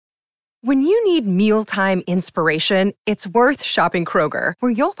When you need mealtime inspiration, it's worth shopping Kroger,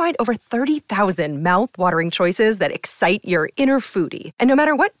 where you'll find over 30,000 mouth-watering choices that excite your inner foodie. And no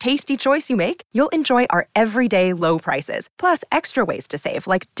matter what tasty choice you make, you'll enjoy our everyday low prices, plus extra ways to save,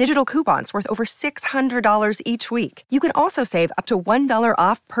 like digital coupons worth over $600 each week. You can also save up to $1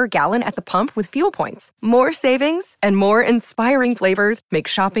 off per gallon at the pump with fuel points. More savings and more inspiring flavors make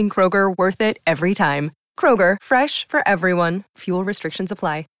shopping Kroger worth it every time. Kroger, fresh for everyone. Fuel restrictions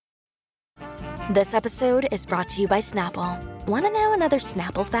apply. This episode is brought to you by Snapple. Want to know another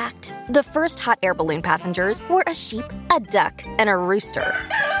Snapple fact? The first hot air balloon passengers were a sheep, a duck, and a rooster.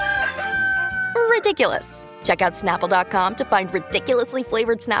 Ridiculous. Check out Snapple.com to find ridiculously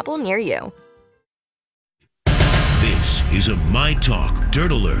flavored Snapple near you. This is a My Talk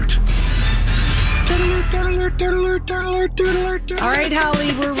Dirt Alert. All right,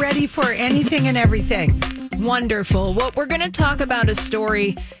 Holly, we're ready for anything and everything. Wonderful. Well, we're going to talk about a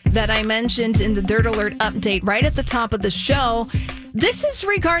story that I mentioned in the Dirt Alert update right at the top of the show. This is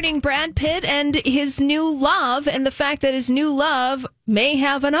regarding Brad Pitt and his new love and the fact that his new love may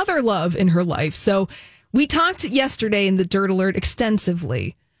have another love in her life. So we talked yesterday in the Dirt Alert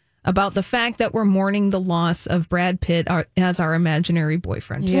extensively about the fact that we're mourning the loss of Brad Pitt as our imaginary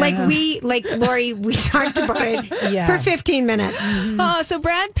boyfriend. Yeah. Like Lori, we talked about it for 15 minutes. So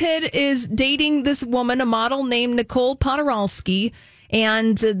Brad Pitt is dating this woman, a model named Nicole Podorowski,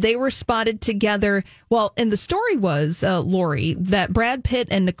 and they were spotted together. Well, and the story was, Lori, that Brad Pitt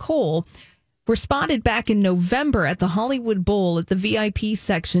and Nicole were spotted back in November at the Hollywood Bowl at the VIP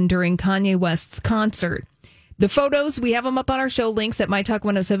section during Kanye West's concert. The photos, we have them up on our show links at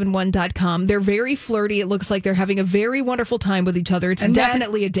mytalk1071.com. They're very flirty. It looks like they're having a very wonderful time with each other. It's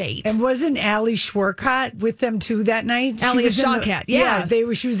definitely a date. And wasn't Ali Schwarkat with them too that night? Ali Shawkat, yeah.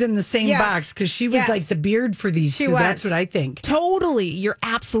 She was in the same box because she was like the beard for these two. That's what I think. Totally. You're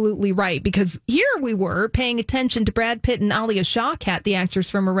absolutely right. Because here we were paying attention to Brad Pitt and Alia Shawkat, the actors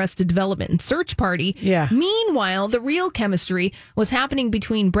from Arrested Development and Search Party. Yeah. Meanwhile, the real chemistry was happening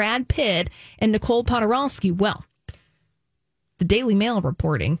between Brad Pitt and Nicole Podorowski. Well, the Daily Mail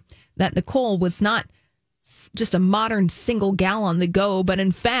reporting that Nicole was not just a modern single gal on the go, but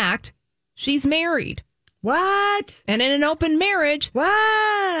in fact, she's married. What? And in an open marriage.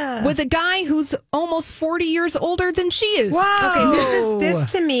 What? With a guy who's almost 40 years older than she is. Wow. Okay,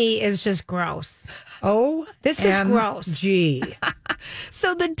 this to me is just gross. Oh, this is gross. Gee.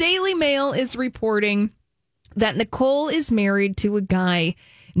 So the Daily Mail is reporting that Nicole is married to a guy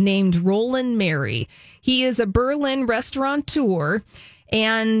named Roland Mary. He is a Berlin restaurateur,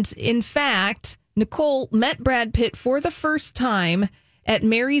 and in fact, Nicole met Brad Pitt for the first time at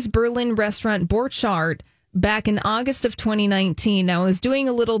Mary's Berlin restaurant Borchardt back in August of 2019. Now, I was doing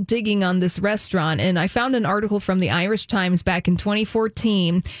a little digging on this restaurant, and I found an article from the Irish Times back in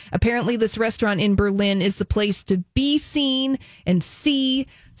 2014. Apparently, this restaurant in Berlin is the place to be seen and see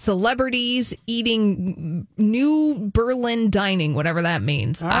celebrities eating new Berlin dining, whatever that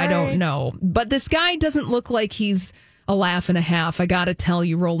means. I don't know. But this guy doesn't look like he's a laugh and a half. I got to tell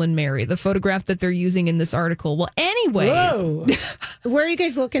you, Roland Mary, the photograph that they're using in this article. Well, anyways. Where are you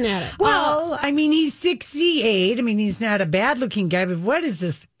guys looking at it? Well, I mean, he's 68. I mean, he's not a bad looking guy, but what is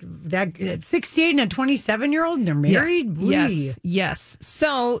this? That 68 and a 27-year-old and they're married? Yes.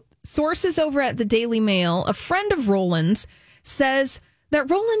 So sources over at the Daily Mail, a friend of Roland's, says that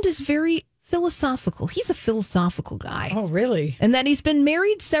Roland is very philosophical. He's a philosophical guy. Oh, really? And that he's been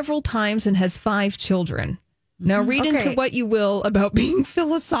married several times and has 5 children. Now, read into what you will about being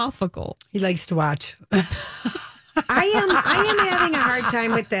philosophical. He likes to watch. I am having a hard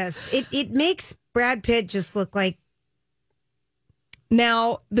time with this. It makes Brad Pitt just look like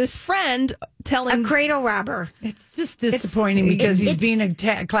now this friend telling a cradle robber. It's just disappointing because he's being a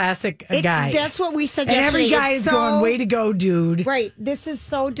classic guy. That's what we said and yesterday. every guy is going, way to go, dude. Right. This is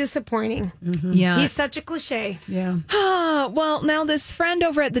so disappointing. Mm-hmm. Yeah. He's such a cliche. Yeah. Well, now this friend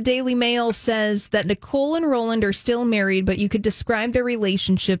over at the Daily Mail says that Nicole and Roland are still married, but you could describe their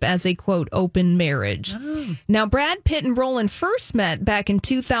relationship as a, quote, open marriage. Oh. Now, Brad Pitt and Roland first met back in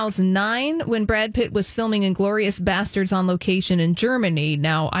 2009 when Brad Pitt was filming Inglourious Bastards on location in Germany.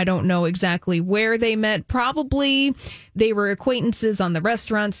 Now, I don't know exactly where they met. Probably they were acquaintances on the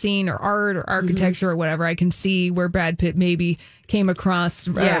restaurant scene or art or architecture or whatever. I can see where Brad Pitt maybe came across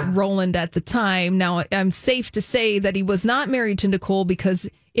Roland at the time. Now, I'm safe to say that he was not married to Nicole because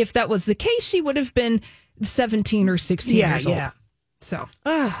if that was the case, she would have been 17 or 16 years old. Yeah. So.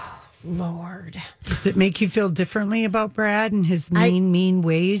 Oh, Lord. Does it make you feel differently about Brad and his mean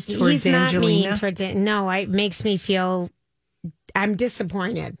ways towards he's Angelina? He's not mean towards it. No, it makes me feel I'm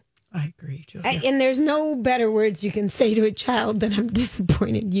disappointed. I agree, Julia. And there's no better words you can say to a child than "I'm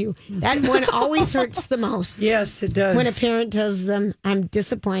disappointed in you." That one always hurts the most. Yes, it does. When a parent tells them, "I'm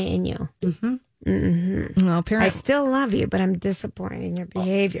disappointed in you." Well, I still love you, but I'm disappointed in your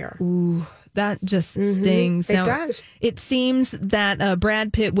behavior. Ooh, that just stings. It does. It seems that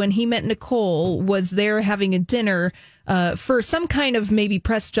Brad Pitt, when he met Nicole, was there having a dinner for some kind of maybe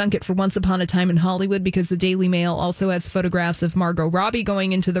press junket for Once Upon a Time in Hollywood, because the Daily Mail also has photographs of Margot Robbie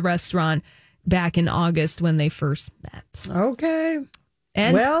going into the restaurant back in August when they first met. Okay.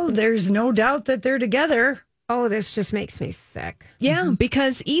 And well, there's no doubt that they're together. Oh, this just makes me sick. yeah,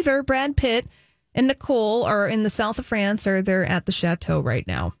 because either Brad Pitt and Nicole are in the south of France or they're at the chateau right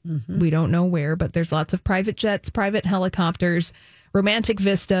now. We don't know where, but there's lots of private jets, private helicopters, romantic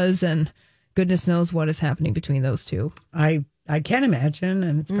vistas, and goodness knows what is happening between those two. I can imagine,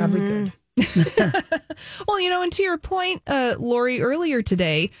 and it's probably good. Well, and to your point, Lori, earlier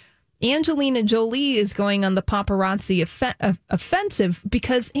today, Angelina Jolie is going on the paparazzi offensive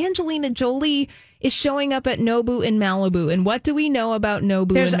because Angelina Jolie is showing up at Nobu in Malibu. And what do we know about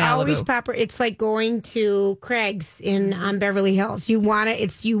Nobu There's in Malibu? always It's like going to Craig's in Beverly Hills. You want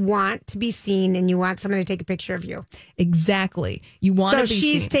to be seen, and you want someone to take a picture of you. Exactly. You want to be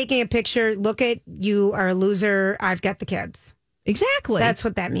she's seen. taking a picture. Look at you are a loser. I've got the kids. Exactly. That's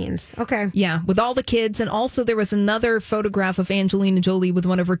what that means. Okay. Yeah, with all the kids. And also there was another photograph of Angelina Jolie with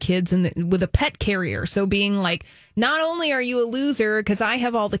one of her kids and with a pet carrier. So being like, not only are you a loser because I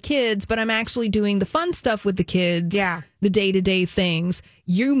have all the kids, but I'm actually doing the fun stuff with the kids. Yeah. The day-to-day things.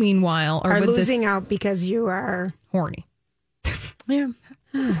 You, meanwhile, are with losing out because you are horny. Yeah.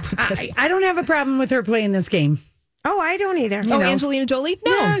 I don't have a problem with her playing this game. Oh, I don't either. Angelina Jolie?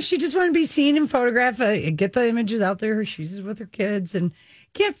 No. Yeah, she just wanted to be seen and photographed, get the images out there. She's with her kids, and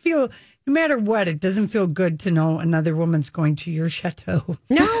can't feel, no matter what, it doesn't feel good to know another woman's going to your chateau.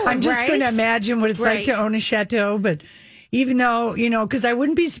 No, I'm just going to imagine what it's like to own a chateau. But even though, because I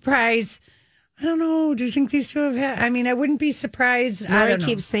wouldn't be surprised. I don't know. Do you think these two have had? I mean, I wouldn't be surprised. Laura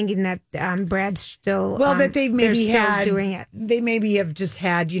keeps thinking that Brad's still. Well, that they've maybe still doing it. They maybe have just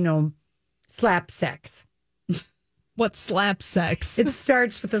had, slap sex. What slap sex? It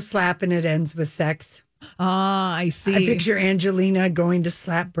starts with a slap and it ends with sex. Ah, I see. I picture Angelina going to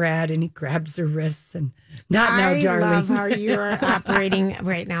slap Brad and he grabs her wrists and not now, darling. I love how you're operating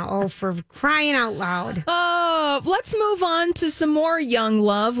right now. Oh, for crying out loud. Let's move on to some more young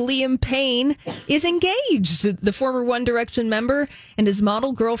love. Liam Payne is engaged. The former One Direction member and his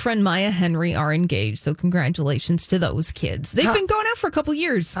model girlfriend Maya Henry are engaged. So congratulations to those kids. They've been going out for a couple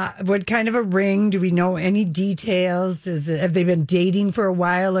years. What kind of a ring? Do we know any details? Have they been dating for a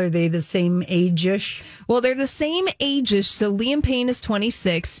while? Are they the same age-ish? Well, they're the same age-ish. So Liam Payne is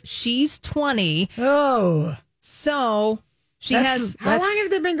 26. She's 20. Oh. So she has... How long have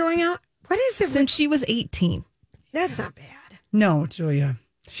they been going out? What is it? Since she was 18. That's not bad. No, Julia.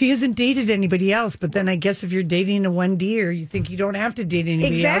 She hasn't dated anybody else, but then I guess if you're dating a 1D, or you think you don't have to date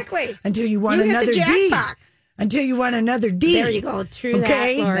anybody else until you want another D. Until you want another D. There you go. True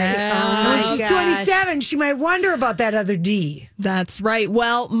that, Lori. When she's 27, she might wonder about that other D. That's right.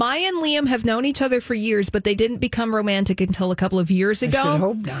 Well, Maya and Liam have known each other for years, but they didn't become romantic until a couple of years ago. I should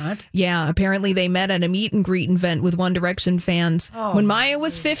hope not. Yeah, apparently they met at a meet and greet event with One Direction fans when Maya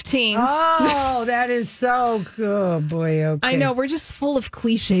was 15. Oh, that is so good. Boy, okay. I know, we're just full of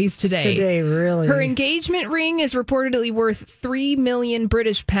cliches today. Today, really. Her engagement ring is reportedly worth 3 million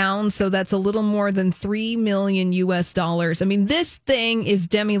British pounds, so that's a little more than 3 million US dollars. I mean, this thing is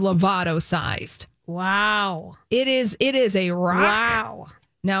Demi Lovato sized. Wow. It is a rock. Wow.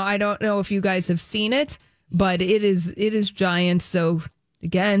 Now, I don't know if you guys have seen it, but it is giant. So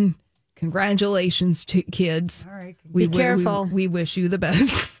again, congratulations to kids. All right. Be careful. We wish you the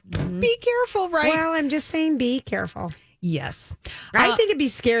best. Be careful, right? Well, I'm just saying be careful. Yes. I think it'd be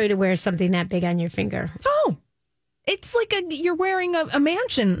scary to wear something that big on your finger. Oh, it's like you're wearing a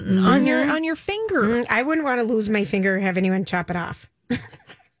mansion on your finger. I wouldn't want to lose my finger or have anyone chop it off.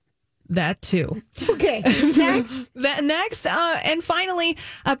 That too. Okay, next. And finally,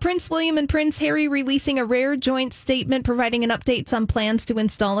 Prince William and Prince Harry releasing a rare joint statement providing an update on plans to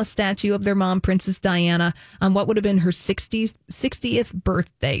install a statue of their mom, Princess Diana, on what would have been her 60th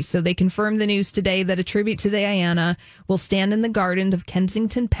birthday. So they confirmed the news today that a tribute to Diana will stand in the garden of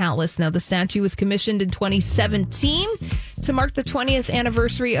Kensington Palace. Now, the statue was commissioned in 2017 to mark the 20th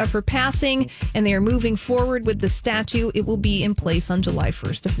anniversary of her passing, and they are moving forward with the statue. It will be in place on July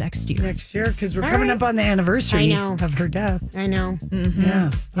 1st of next year. Because we're coming up on the anniversary of her death. I know. Mm-hmm.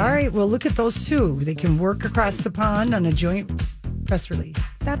 Yeah. All right. Well, look at those two. They can work across the pond on a joint press release.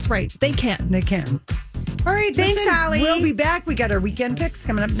 That's right. They can. They can. All right. Thanks, Holly. We'll be back. We got our weekend picks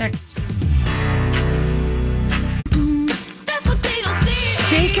coming up next.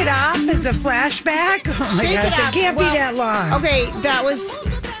 Shake It Off is a flashback. Oh my gosh, it can't be that long. Okay, that was.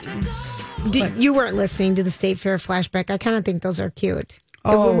 You weren't listening to the State Fair flashback. I kind of think those are cute.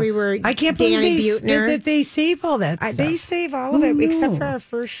 When we were, I can't believe that they save all that stuff. They save all of it except for our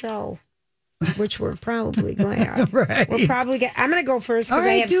first show, which we're probably glad. Right. We'll probably I'm going to go first because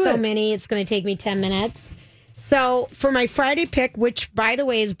I have so many. It's going to take me 10 minutes. So for my Friday pick, which, by the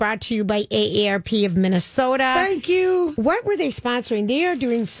way, is brought to you by AARP of Minnesota. Thank you. What were they sponsoring? They are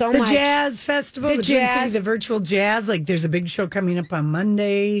doing so much. The Jazz Festival. The virtual jazz. Like, there's a big show coming up on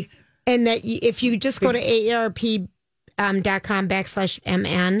Monday. And that if you just go to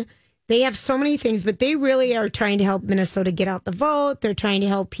AARP.com/MN, they have so many things, but they really are trying to help Minnesota get out the vote. They're trying to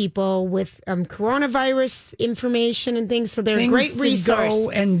help people with coronavirus information and things. So they're a great resource. To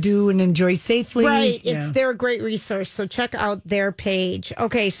go and do and enjoy safely. Right. They're a great resource. So check out their page.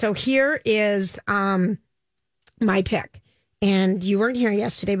 Okay. So here is my pick. And you weren't here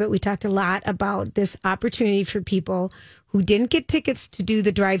yesterday, but we talked a lot about this opportunity for people who didn't get tickets to do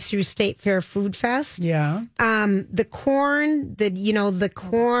the drive-through State Fair Food Fest. Yeah. The corn, the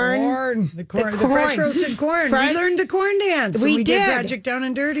fresh roasted corn. We learned the corn dance. We did Project Down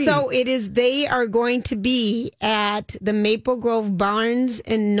and Dirty. So they are going to be at the Maple Grove Barnes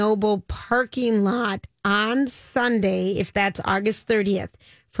and Noble parking lot on Sunday, if that's August 30th,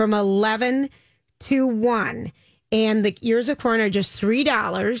 from 11 to 1. And the ears of corn are just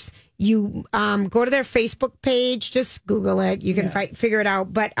 $3. You go to their Facebook page, just Google it. You can figure it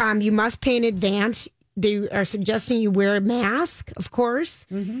out. But you must pay in advance. They are suggesting you wear a mask, of course.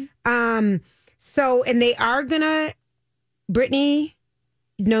 Mm-hmm. And they are going to, Brittany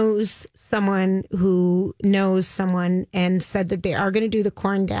knows someone who knows someone and said that they are going to do the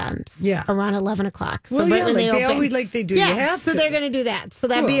corn dance around 11 o'clock. So they always like they do. Yeah, so they're going to do that. So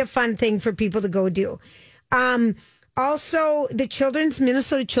that'd be a fun thing for people to go do. Also, the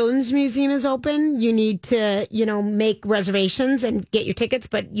Minnesota Children's Museum is open. You need to, make reservations and get your tickets,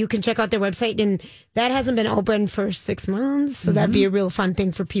 but you can check out their website, and that hasn't been open for 6 months. So that'd be a real fun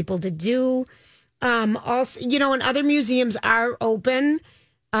thing for people to do. Also, and other museums are open.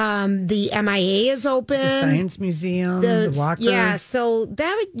 The MIA is open. The Science Museum, the Walker. Yeah, so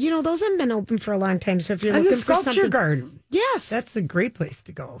that those haven't been open for a long time. So if you're looking for something, the Sculpture Garden. Yes, that's a great place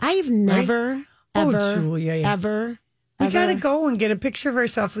to go. I've never. Right? Julia, ever. We got to go and get a picture of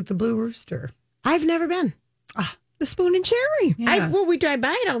ourselves with the Blue Rooster. I've never been. The Spoon and Cherry. Yeah. We drive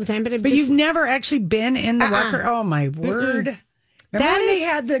by it all the time, but you've never actually been in the Walker. Oh my word! Remember when they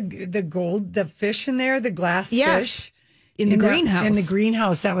had the fish in there, the glass fish in the greenhouse. In the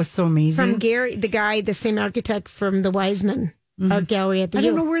greenhouse, that was so amazing. From Gary, the same architect from the Wiseman Art Gallery at the. I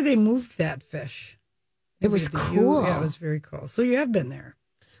don't know where they moved that fish. It was cool. Yeah, it was very cool. So you have been there.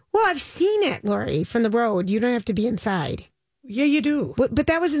 Well, I've seen it, Lori, from the road. You don't have to be inside. Yeah, you do. But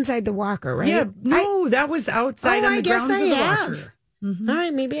that was inside the Walker, right? Yeah, no, that was outside on the grounds of the Walker. Mm-hmm. All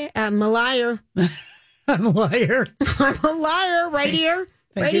right, maybe I'm a liar. I'm a liar. I'm a liar right here.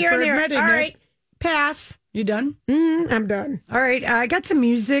 Thank you for admitting All it. right, pass. You done? I'm done. All right, I got some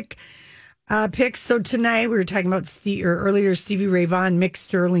music picks. So tonight we were talking about earlier Stevie Ray Vaughan. Mick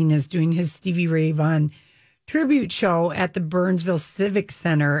Sterling is doing his Stevie Ray Vaughan tribute show at the Burnsville Civic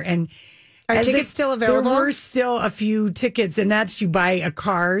Center. And are tickets still available? There were still a few tickets, and that's you buy a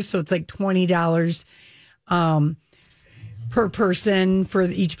car, so it's like $20 per person for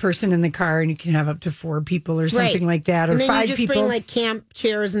each person in the car, and you can have up to 4 people or something like that, or and then 5 you just people. Bring like camp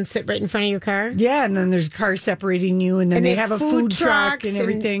chairs and sit right in front of your car. Yeah, and then there's cars separating you, and then they have a food truck and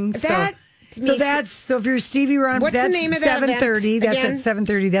everything. So if you're Stevie Ron, what's that's the name of that 7:30. That's at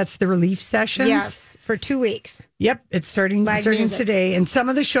 7:30. That's the relief sessions. Yes, for 2 weeks. Yep, it's starting today, and some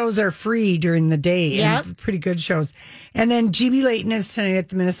of the shows are free during the day. Yep, and pretty good shows. And then GB Layton is tonight at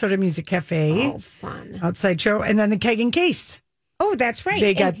the Minnesota Music Cafe. Oh, fun outside show, and then the Keg and Case. Oh, that's right.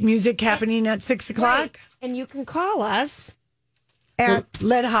 They got music happening at 6:00, right. And you can call us.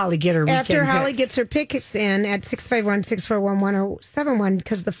 Let Holly get her after Holly picks. gets her picks in at 651-641-1071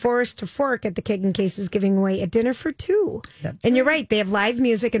 because the Forest to Fork at the Keg and Case is giving away a dinner for 2. And you're right, they have live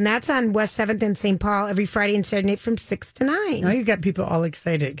music, and that's on West 7th and St. Paul every Friday and Saturday night from 6 to 9. Now you got people all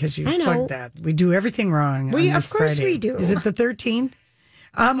excited because you plugged that. We do everything wrong. Of course Friday. We do. Is it the 13th?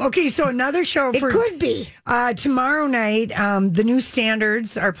 Okay, so another show it could be tomorrow night. The New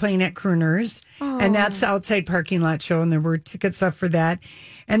Standards are playing at Crooners, and that's the outside parking lot show. And there were tickets left for that,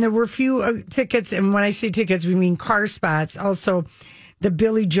 and there were a few tickets. And when I say tickets, we mean car spots. Also, the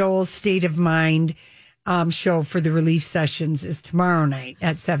Billy Joel State of Mind show for the relief sessions is tomorrow night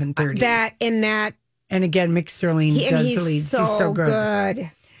at 7:30. And again, Mick Sterling does the leads. So he's so good.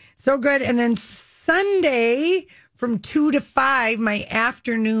 So good. And then Sunday from 2 to 5, my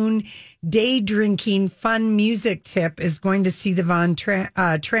afternoon day drinking fun music tip is going to see the Von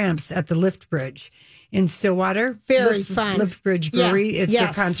Tramps at the Lift Bridge in Stillwater. Very fun. Lift Bridge Brewery. It's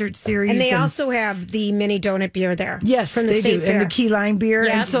their concert series. And they also have the mini donut beer there. Yes, from the they State do. Fair. And the Key Lime beer.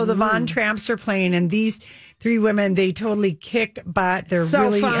 Yep. And so the Von Tramps are playing. And these 3 women, they totally kick butt. They're So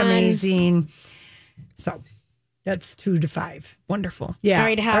really fun. amazing. So that's 2 to 5. Wonderful. Yeah. All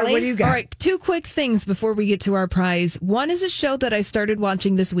right, Holly? What do you got? All right, 2 quick things before we get to our prize. One is a show that I started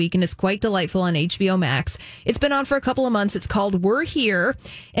watching this week, and it's quite delightful on HBO Max. It's been on for a couple of months. It's called We're Here,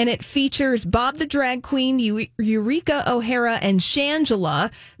 and it features Bob the Drag Queen, Eureka O'Hara, and Shangela.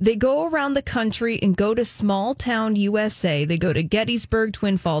 They go around the country and go to small town USA. They go to Gettysburg,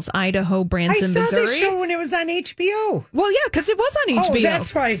 Twin Falls, Idaho, Branson, I saw Missouri. this show when it was on HBO. Well, yeah, because it was on HBO. Oh,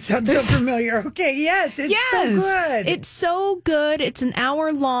 that's why it sounds so familiar. Okay, yes, it's so good. It's so good. It's an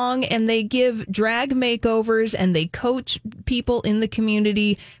hour long, and they give drag makeovers, and they coach people in the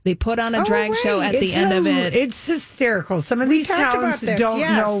community. They put on a drag show at the end of it. It's hysterical. Some of these talked about towns this, don't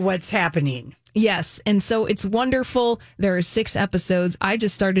yes. know what's happening. Yes, and so it's wonderful. There are 6 episodes. I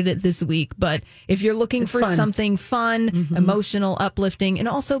just started it this week, but if you're looking for fun. something fun, emotional, uplifting, and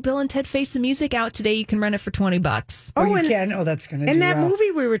also Bill and Ted Face the Music out today, you can rent it for $20. Oh, you and- can? Oh, that's going to do And that well.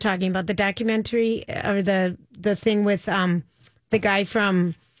 movie we were talking about, the documentary or the thing with the guy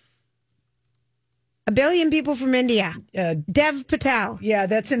from A Billion People from India, Dev Patel. Yeah,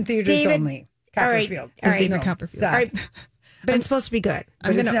 that's in theaters David- only. All right, Copperfield. all right. David No, Copperfield. stop. All right, but it's supposed to be good.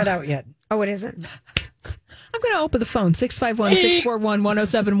 But it's not out yet. Oh, it isn't. I'm going to open the phone,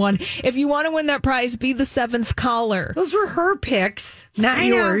 651-641-1071. If you want to win that prize, be the 7th caller. Those were her picks, not I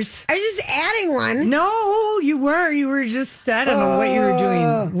know. yours. I was just adding one. No, you were. You were just, I don't know what you were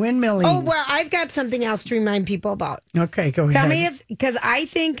doing. Windmilling. Oh, well, I've got something else to remind people about. Okay, go ahead. Tell me because I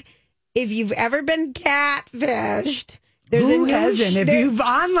think if you've ever been catfished, there's Who a new hasn't? If there- you've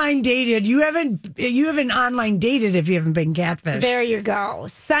online dated, you haven't online dated if you haven't been catfished. There you go.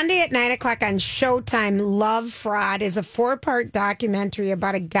 Sunday at 9:00 on Showtime, Love Fraud is a 4-part documentary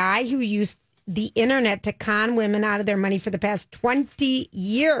about a guy who used the internet to con women out of their money for the past 20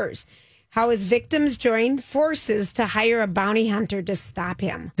 years. How his victims joined forces to hire a bounty hunter to stop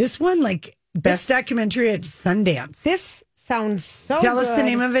him. This one, like, best documentary at Sundance. This sounds so Tell us the good.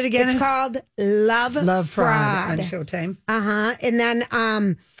 name of it again. It's called Love Fraud on Showtime. And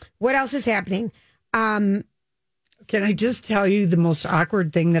then what else is happening? Can I just tell you the most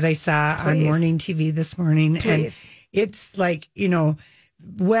awkward thing that I saw on Please. morning TV this morning? Please. And it's like,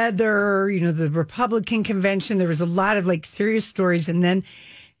 weather, the Republican convention. There was a lot of like serious stories. And then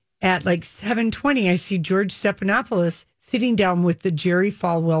at like 7:20, I see George Stephanopoulos sitting down with the Jerry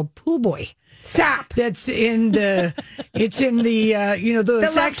Falwell pool boy. Stop. That's in the, the Sex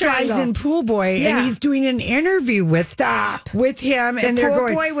love Lies triangle. and Pool Boy. Yeah. And he's doing an interview with him. And The they're poor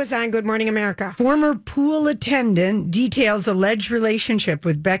going, boy was on Good Morning America. former pool attendant details alleged relationship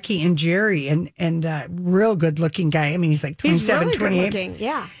with Becky and Jerry, and real good looking guy. I mean, he's like He's 27, really good 28. looking.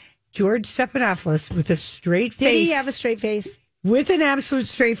 Yeah. George Stephanopoulos with a straight Did face. he have a straight face? With an absolute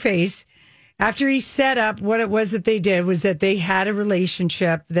straight face. After he set up what it was that they did was that they had a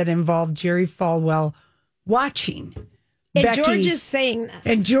relationship that involved Jerry Falwell watching And Becky. George is saying this.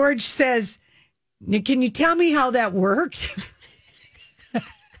 And George says, "Can you tell me how that worked?"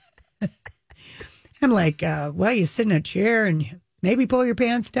 I'm like, well, you sit in a chair and you maybe pull your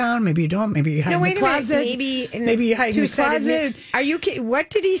pants down, maybe you don't, maybe you hide in the closet. Maybe you hide in the closet. Are you kidding? What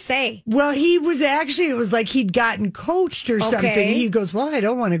did he say? Well, he was actually, it was like he'd gotten coached or something. Okay. He goes, well, I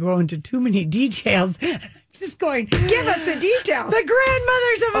don't want to go into too many details. Just going, Give us the details. the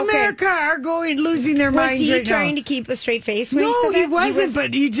grandmothers of Okay. America are losing their Was minds he right trying now. to keep a straight face when he No, said he that? wasn't,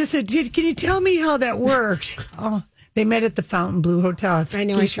 but he just said, can you tell me how that worked? Oh, they met at the Fontainebleau Hotel. I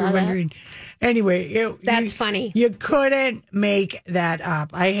know, in I case you're saw that. wondering. Anyway, That's funny. You couldn't make that up.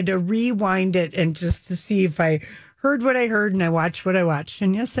 I had to rewind it and just to see if I heard what I heard and I watched what I watched.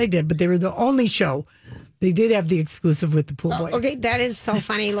 And yes, I did. But they were the only show. They did have the exclusive with the pool boy. Okay, that is so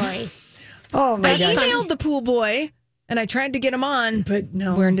funny, Lori. Oh, my I God. emailed the pool boy, and I tried to get him on, But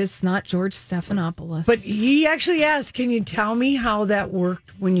no. where it's not George Stephanopoulos. But he actually asked, can you tell me how that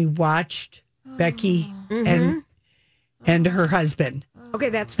worked when you watched Becky and her husband? Okay,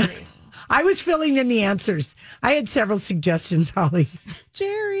 that's funny. I was filling in the answers. I had several suggestions, Holly.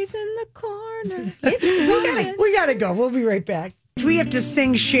 Jerry's in the corner. We gotta go. We'll be right back. We have to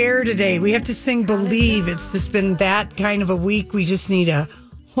sing Cher today. We have to sing Believe. It's just been that kind of a week. We just need a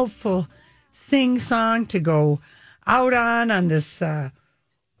hopeful sing song to go out on this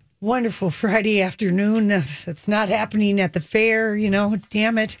wonderful Friday afternoon. That's not happening at the fair,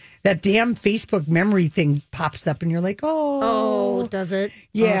 damn it. That damn Facebook memory thing pops up and you're like, Oh, does it?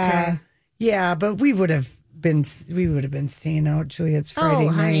 Yeah. Okay. Yeah, but we would have been staying out, Julia. It's Friday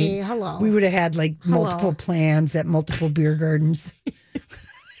night. Honey, hello. We would have had multiple plans at multiple beer gardens.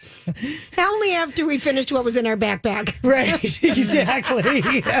 Only after we finished what was in our backpack. Right, exactly.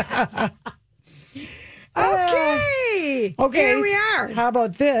 Okay. Here we are. How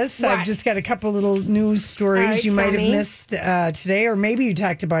about this? What? I've just got a couple little news stories All right, you might tell have me. missed today, or maybe you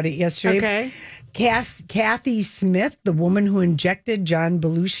talked about it yesterday. Okay. Kathy Smith, the woman who injected John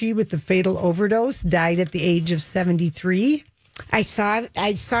Belushi with the fatal overdose, died at the age of 73. I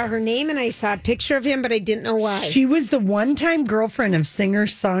saw her name and I saw a picture of him, but I didn't know why. She was the one-time girlfriend of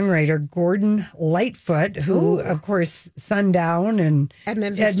singer-songwriter Gordon Lightfoot, who, of course, Sundown and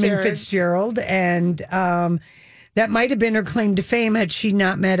Edmund Fitzgerald. And that might have been her claim to fame had she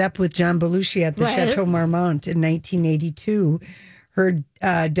not met up with John Belushi at the Chateau Marmont in 1982. Her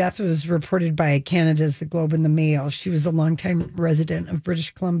death was reported by Canada's The Globe and the Mail. She was a longtime resident of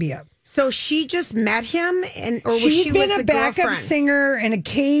British Columbia. So she just met him, or was She'd she been was a the backup girlfriend? singer, an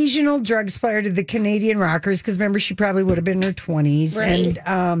occasional drug supplier to the Canadian Rockers, because remember, she probably would have been in her 20s. Right.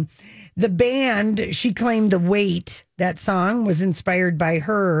 And the band, she claimed The Weight, that song, was inspired by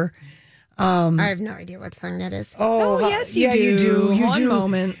her. I have no idea what song that is. Oh, yes, you yeah, do. you do. You One do.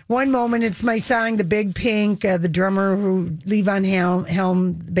 moment. One moment, it's my song, The Big Pink, the drummer who, Levon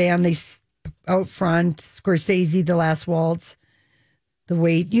Helm band, they out front, Scorsese, The Last Waltz. The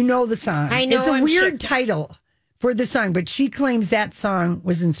Weight. You know the song. I know, It's a I'm weird sure. title for the song, but she claims that song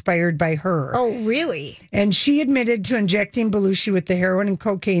was inspired by her. Oh, really? And she admitted to injecting Belushi with the heroin and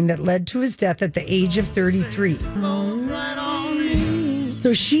cocaine that led to his death at the age of 33.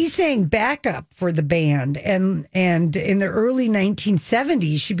 So she sang backup for the band. And in the early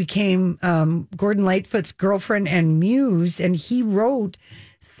 1970s, she became Gordon Lightfoot's girlfriend and muse. And he wrote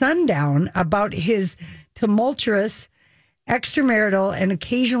Sundown about his tumultuous extramarital and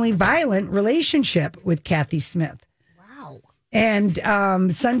occasionally violent relationship with Kathy Smith. Wow. And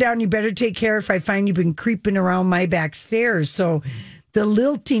Sundown, you better take care if I find you've been creeping around my back stairs. So the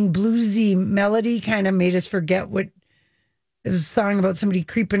lilting, bluesy melody kind of made us forget what it was a song about somebody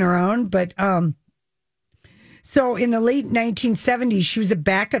creeping around. But so in the late 1970s, she was a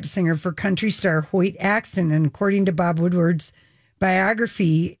backup singer for country star Hoyt Axton. And according to Bob Woodward's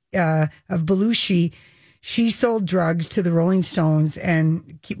biography of Belushi, she sold drugs to the Rolling Stones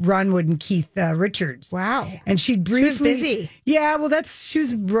and Ron Wood and Keith Richards. Wow. And she'd briefly... She was busy. Yeah, well, she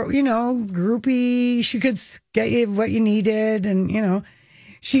was, groupie. She could get you what you needed. And,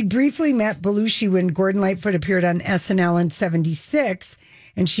 she'd briefly met Belushi when Gordon Lightfoot appeared on SNL in 76.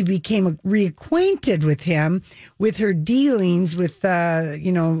 And she became reacquainted with him with her dealings with,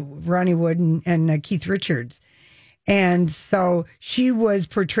 Ronnie Wood and Keith Richards. And so she was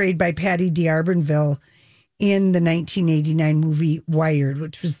portrayed by Patty D'Arbanville in the 1989 movie Wired,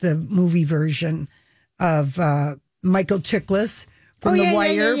 which was the movie version of Michael Chiklis from The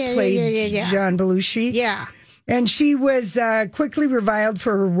Wire, played John Belushi. Yeah. And she was quickly reviled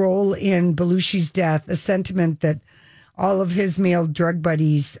for her role in Belushi's death, a sentiment that all of his male drug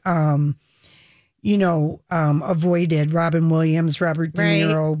buddies, avoided. Robin Williams, Robert De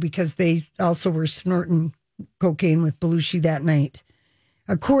Niro, because they also were snorting cocaine with Belushi that night.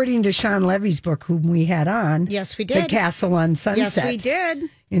 According to Sean Levy's book, whom we had on. Yes, we did. The Castle on Sunset. Yes, we did.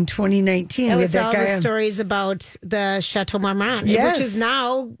 In 2019. That we was had that all guy the on. stories about the Chateau Marmont, Yes. which is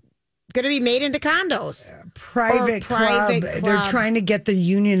now going to be made into condos. Private club. They're trying to get the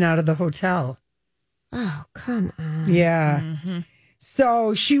union out of the hotel. Oh, come on. Yeah.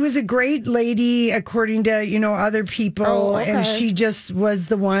 So she was a great lady, according to, other people. Oh, okay. And she just was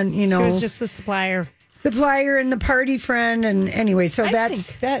the one, She was just the supplier. supplier and the party friend. And anyway, so I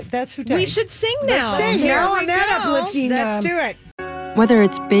that's who died. We should sing now. Let's sing. Here Now we on that go. uplifting. Let's do it. Whether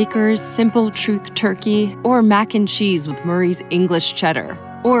it's Baker's Simple Truth Turkey or mac and cheese with Murray's English Cheddar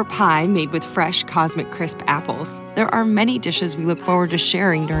or pie made with fresh Cosmic Crisp apples, there are many dishes we look forward to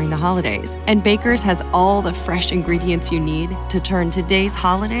sharing during the holidays. And Baker's has all the fresh ingredients you need to turn today's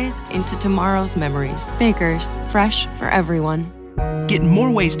holidays into tomorrow's memories. Baker's, fresh for everyone. Get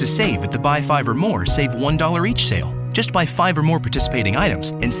more ways to save at the Buy 5 or More Save $1 each sale. Just buy 5 or more participating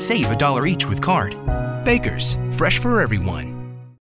items and save $1 each with card. Baker's, fresh for everyone.